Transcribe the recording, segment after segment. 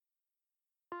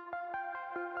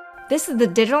This is the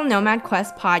Digital Nomad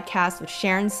Quest podcast with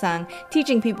Sharon Sung,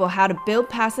 teaching people how to build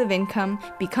passive income,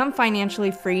 become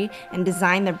financially free, and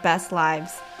design their best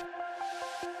lives.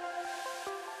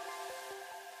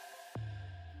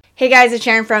 Hey guys, it's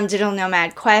Sharon from Digital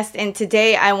Nomad Quest, and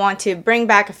today I want to bring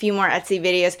back a few more Etsy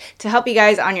videos to help you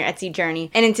guys on your Etsy journey.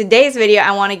 And in today's video,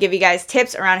 I want to give you guys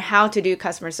tips around how to do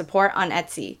customer support on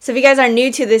Etsy. So if you guys are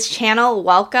new to this channel,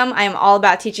 welcome. I am all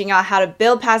about teaching y'all how to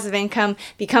build passive income,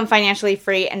 become financially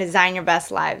free, and design your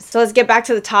best lives. So let's get back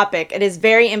to the topic. It is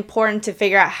very important to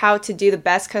figure out how to do the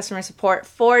best customer support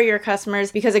for your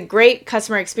customers because a great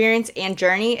customer experience and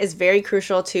journey is very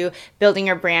crucial to building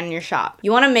your brand in your shop.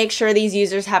 You want to make sure these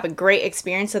users have a great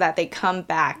experience so that they come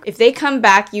back. If they come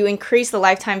back, you increase the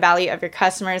lifetime value of your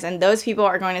customers, and those people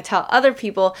are going to tell other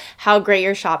people how great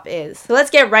your shop is. So let's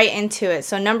get right into it.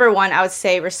 So number one, I would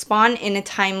say respond in a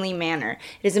timely manner.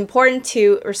 It is important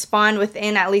to respond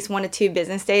within at least 1 to 2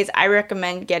 business days. I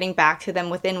recommend getting back to them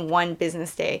within 1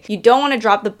 business day. You don't want to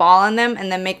drop the ball on them and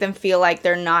then make them feel like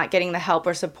they're not getting the help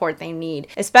or support they need,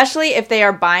 especially if they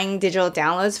are buying digital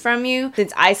downloads from you.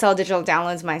 Since I sell digital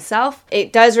downloads myself,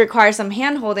 it does require some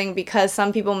hand-holding because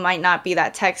some people might not be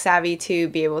that tech savvy to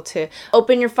be able to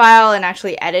open your file and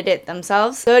actually edit it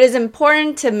themselves. So it is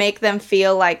important to make them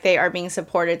feel like they are being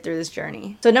supported through this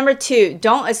journey. So number 2,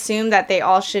 don't assume that they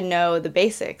all should know the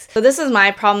basics. So this was my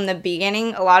problem in the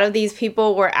beginning. A lot of these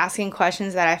people were asking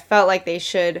questions that I felt like they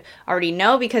should already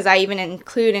know because I even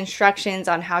include instructions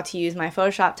on how to use my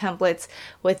Photoshop templates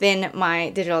within my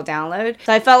digital download.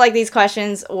 So I felt like these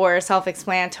questions were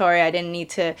self-explanatory. I didn't need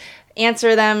to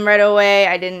answer them right away.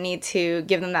 I didn't need to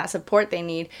give them that support they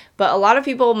need. But a lot of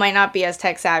people might not be as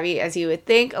tech savvy as you would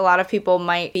think. A lot of people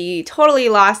might be totally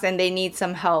lost and they need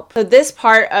some help. So this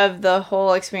part of the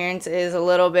whole experience is a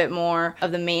little bit more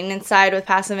of the maintenance side with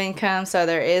passive income. So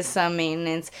there is some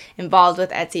maintenance involved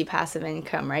with Etsy passive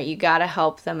income, right? You gotta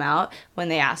help them out when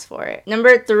they ask for it.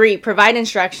 Number 3, provide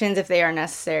instructions if they are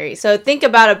necessary. So think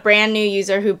about a brand new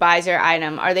user who buys your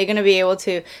item. Are they gonna be able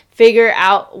to figure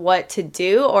out what to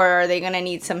do, or are they going to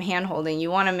need some hand-holding?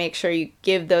 You want to make sure you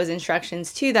give those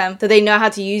instructions to them so they know how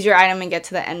to use your item and get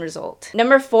to the end result.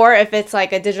 Number 4, if it's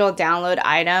like a digital download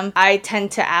item, I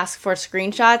tend to ask for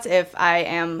screenshots if I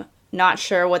am not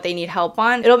sure what they need help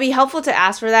on. It'll be helpful to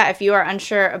ask for that if you are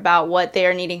unsure about what they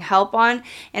are needing help on.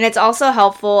 And it's also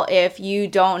helpful if you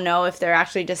don't know if they're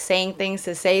actually just saying things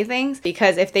to say things,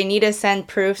 because if they need to send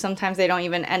proof, sometimes they don't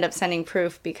even end up sending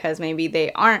proof because maybe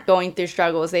they aren't going through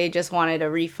struggles. They just wanted a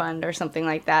refund or something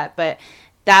like that. But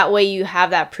that way you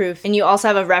have that proof and you also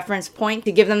have a reference point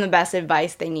to give them the best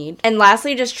advice they need. And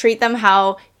lastly, just treat them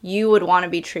how you would want to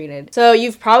be treated. So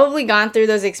you've probably gone through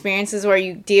those experiences where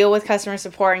you deal with customer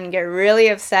support and you get really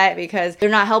upset because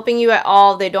they're not helping you at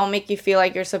all. They don't make you feel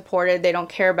like you're supported. They don't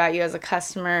care about you as a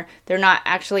customer. They're not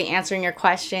actually answering your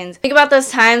questions. Think about those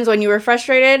times when you were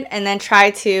frustrated and then try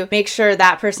to make sure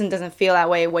that person doesn't feel that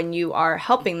way when you are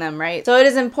helping them, right? So it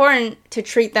is important to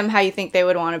treat them how you think they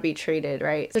would want to be treated,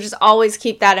 right? So just always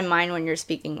keep that in mind when you're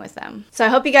speaking with them. So I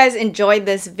hope you guys enjoyed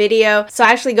this video. So I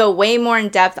actually go way more in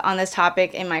depth on this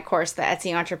topic in my course, The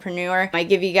Etsy Entrepreneur. I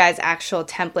give you guys actual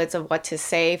templates of what to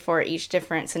say for each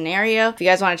different scenario. If you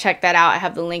guys want to check that out, I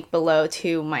have the link below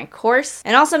to my course.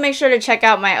 And also make sure to check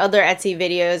out my other Etsy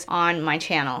videos on my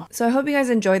channel. So I hope you guys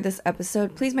enjoyed this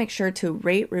episode. Please make sure to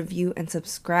rate, review, and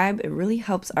subscribe. It really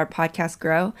helps our podcast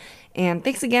grow. And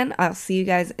thanks again. I'll see you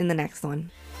guys in the next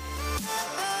one.